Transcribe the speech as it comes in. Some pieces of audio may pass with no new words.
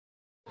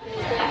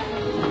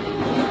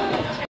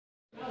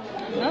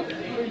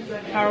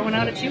Power went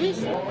out at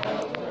CHUY'S.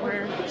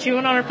 We're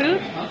chewing on our food,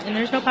 and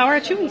there's no power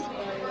at CHUY'S.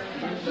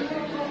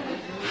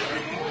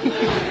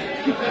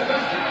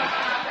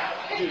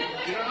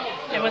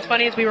 And what's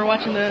funny is we were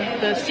watching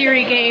the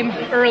Siri game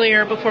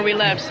earlier before we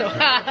left, so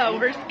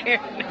we're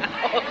scared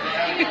now.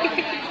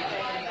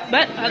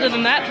 But other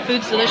than that, the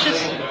food's delicious.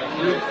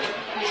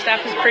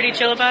 Staff is pretty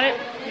chill about it.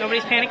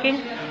 Nobody's panicking.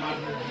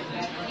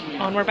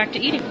 On we're back to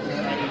eating.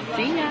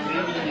 See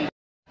ya.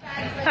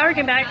 Power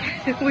came back.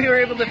 We were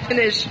able to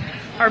finish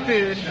our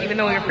food, even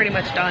though we were pretty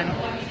much done.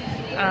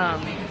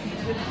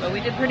 But we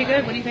did pretty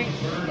good. What do you think?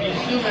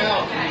 Good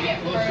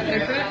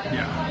food?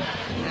 Yeah.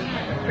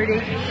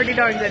 Pretty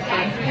darn good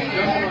food.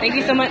 Thank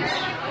you so much.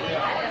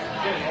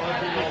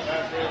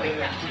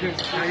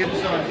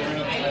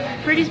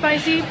 Pretty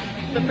spicy,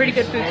 but pretty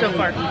good food so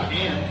far.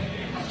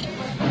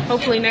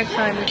 Hopefully next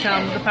time we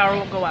come, the power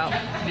won't go out.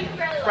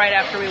 Right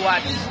after we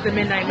watch The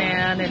Midnight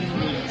Man and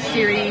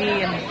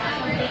Siri and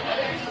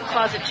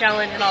Closet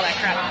Challenge and all that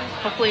crap.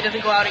 Hopefully it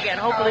doesn't go out again.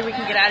 Hopefully we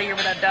can get out of here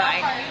without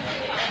dying.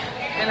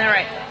 Isn't that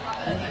right?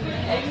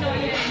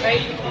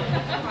 Right?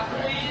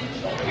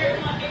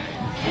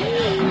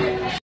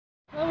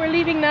 Well, we're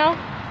leaving now.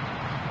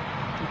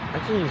 I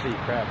can't even eat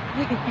crap.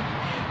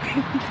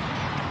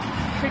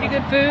 Pretty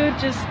good food,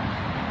 just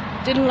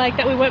didn't like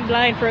that we went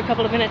blind for a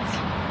couple of minutes.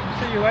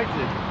 So you liked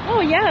it? Oh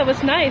yeah, it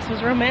was nice, it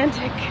was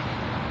romantic.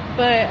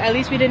 But at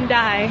least we didn't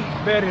die.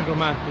 Very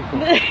romantic.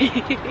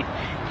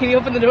 Can you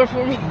open the door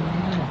for me?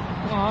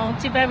 Oh,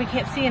 too bad we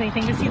can't see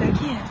anything to see that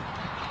kiss.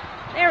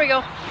 There we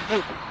go.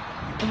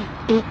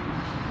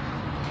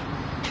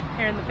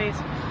 Hair in the face.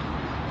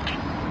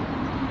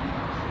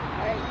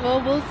 Alright,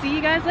 well, we'll see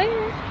you guys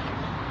later.